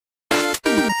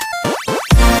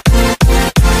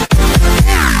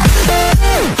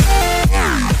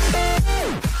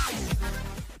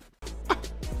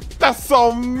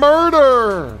some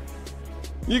murder.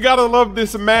 You gotta love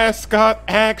this mascot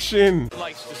action. He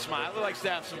likes to smile, he likes to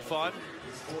have some fun.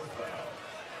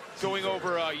 Going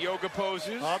over yoga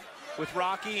poses with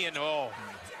Rocky and oh.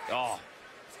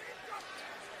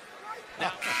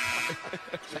 Now,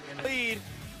 lead,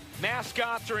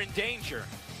 mascots are in danger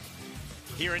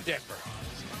here in Denver.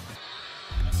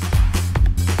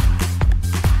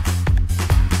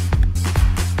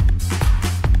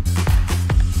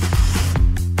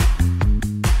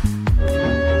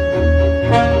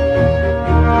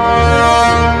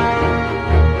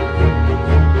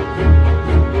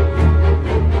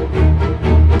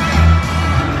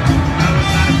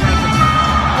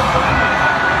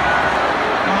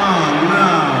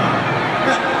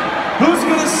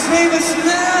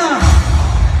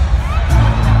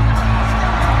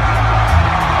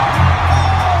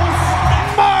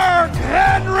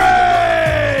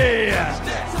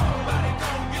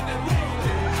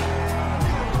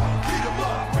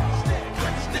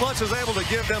 Clutch is able to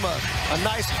give them a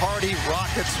nice hearty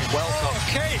Rockets welcome. Oh,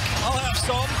 cake. I'll have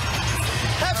some.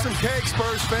 Have some cake,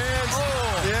 Spurs fans.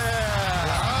 Oh. Yeah.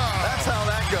 That's how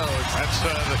that goes. That's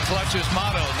the Clutch's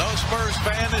motto. No Spurs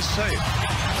fan is safe.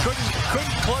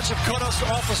 Couldn't Clutch have cut us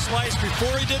off a slice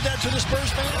before he did that to the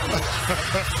Spurs fan?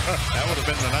 That would have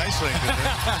been the nice thing to do.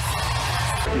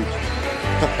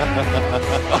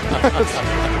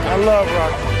 I love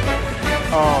Rocky.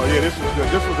 Oh yeah, this was good.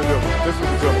 This was a good one. This was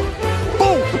a good one.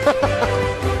 Boom!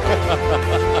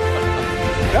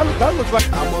 that looks like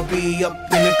I'ma be up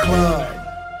in the club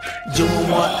doing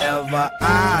whatever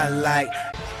I like.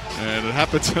 And it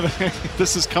happened today.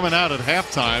 This is coming out at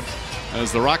halftime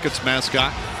as the Rockets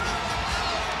mascot.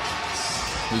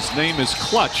 His name is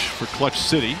Clutch for Clutch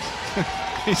City.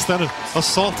 He's then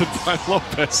assaulted by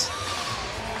Lopez,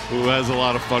 who has a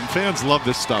lot of fun. Fans love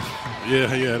this stuff.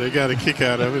 Yeah, they got a kick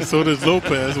out of it. So does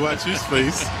Lopez. Watch his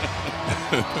face.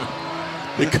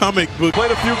 The comic book.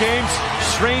 Played a few games,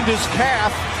 strained his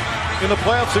calf in the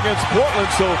playoffs against Portland,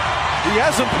 so he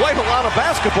hasn't played a lot of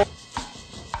basketball.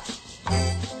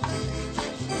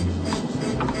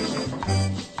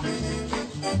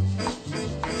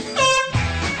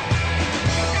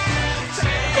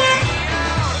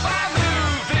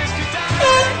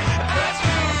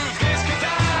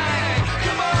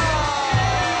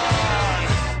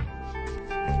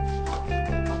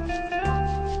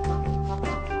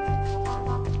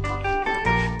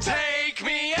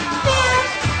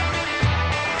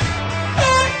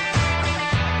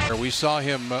 We saw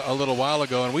him a little while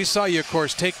ago, and we saw you, of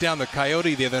course, take down the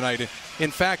Coyote the other night.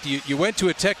 In fact, you went to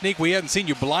a technique we hadn't seen.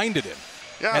 You blinded him.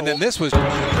 Yeah, and then this was...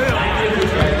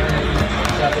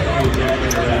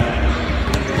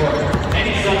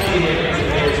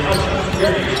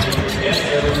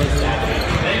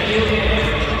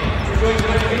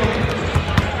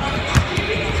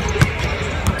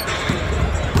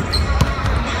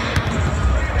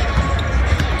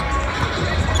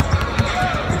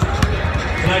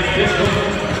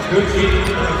 Good season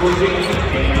for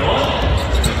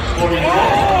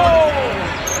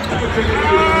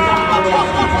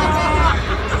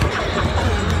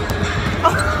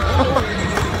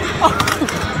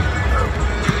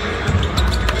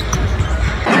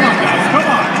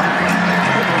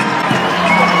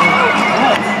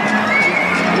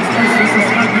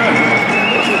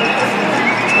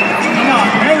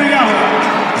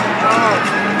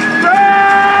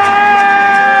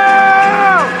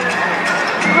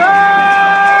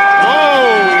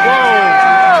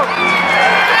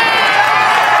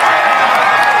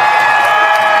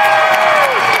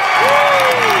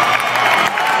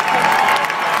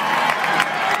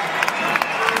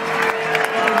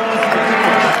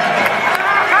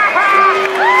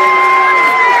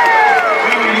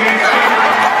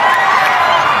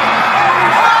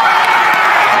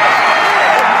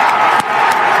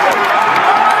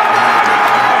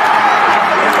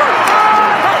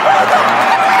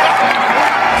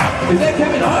Is that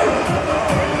Kevin Hart?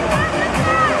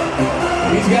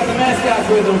 He's got the mascots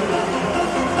with him.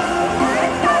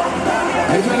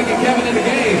 They're trying to get Kevin in the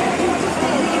game.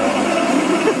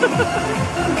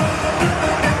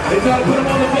 They're trying to put him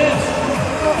on the bench.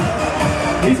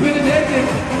 He's been ejected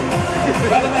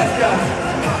by the mascots.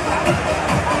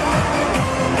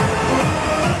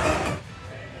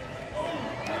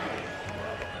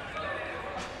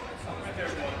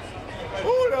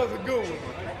 Ooh, that was a good one.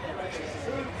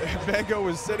 Benko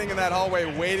was sitting in that hallway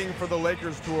waiting for the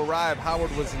Lakers to arrive.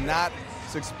 Howard was not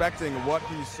expecting what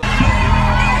he saw.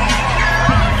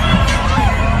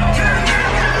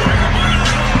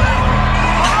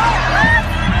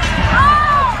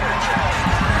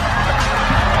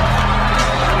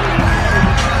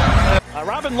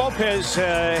 Robin Robin Lopez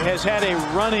has had a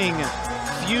running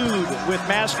feud with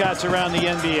mascots around the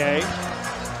NBA.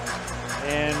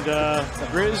 And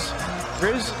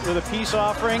Grizz with a peace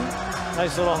offering.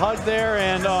 Nice little hug there.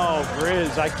 And oh,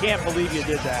 Grizz, I can't believe you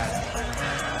did that.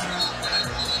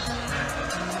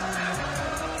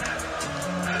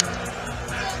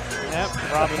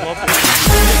 Yep,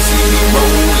 Robin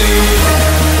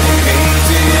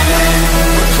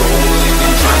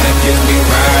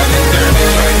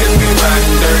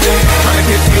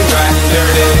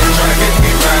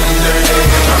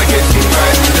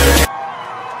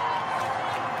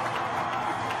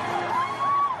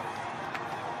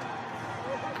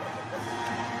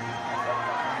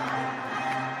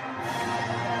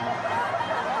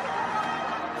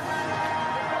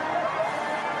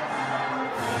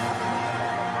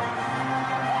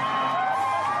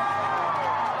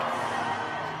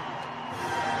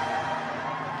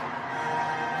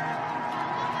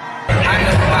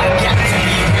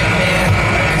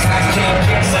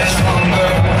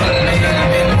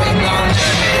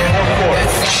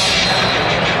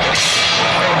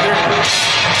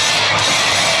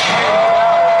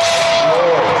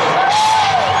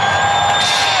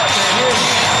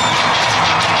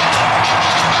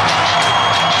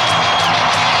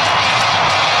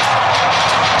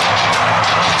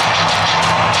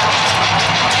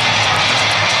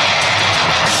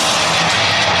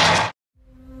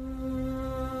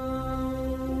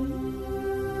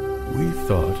We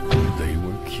thought they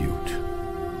were cute.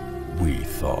 We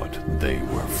thought they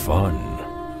were fun.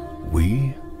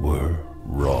 We were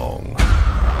wrong.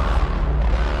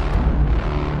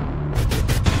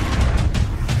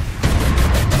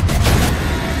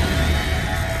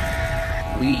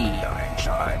 We are in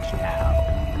charge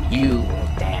now. You will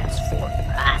dance for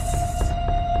us.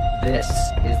 This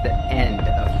is the end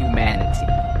of humanity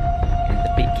and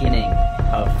the beginning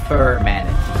of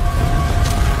furmanity.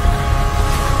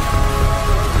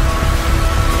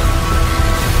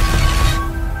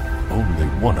 Only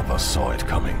one of us saw it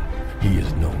coming. He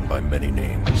is known by many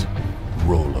names.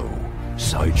 Rolo,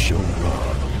 Sideshow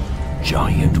Rob,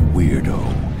 Giant Weirdo.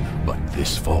 But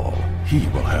this fall, he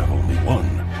will have only one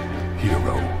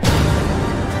hero.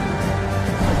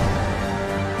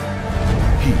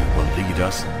 He will lead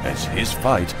us as his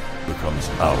fight becomes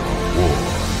our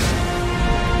war.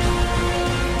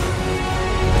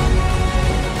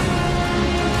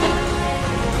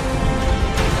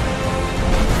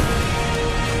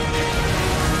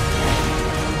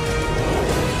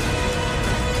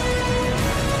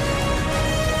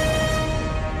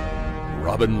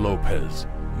 Robin Lopez,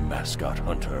 Mascot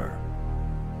Hunter.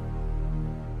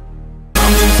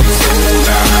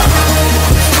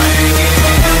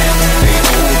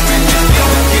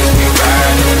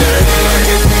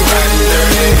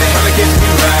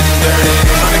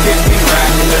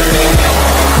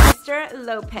 Mr.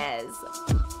 Lopez.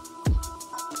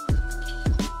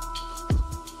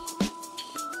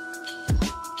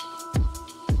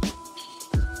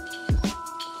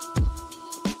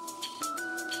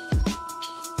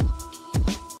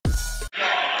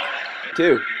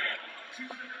 Two.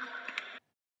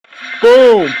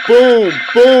 Boom, boom,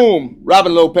 boom.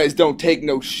 Robin Lopez don't take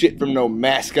no shit from no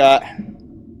mascot.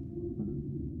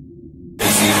 They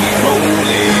see me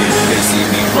rolling, they see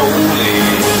me rolling,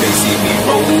 they see me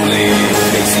rolling,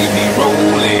 they see me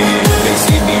rolling, they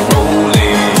see me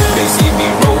rolling, they see me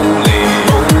rolling,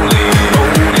 rolling,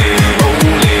 rolling,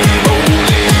 rolling,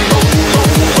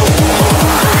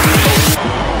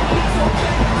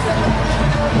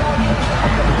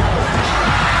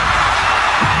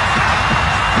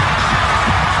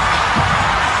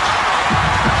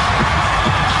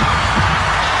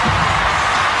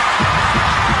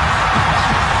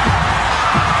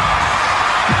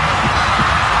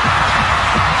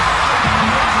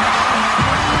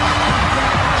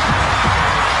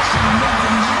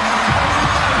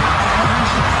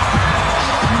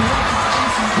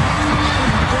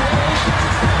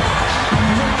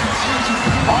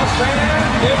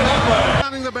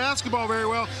 The basketball very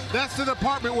well. That's the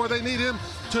department where they need him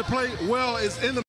to play well, is in the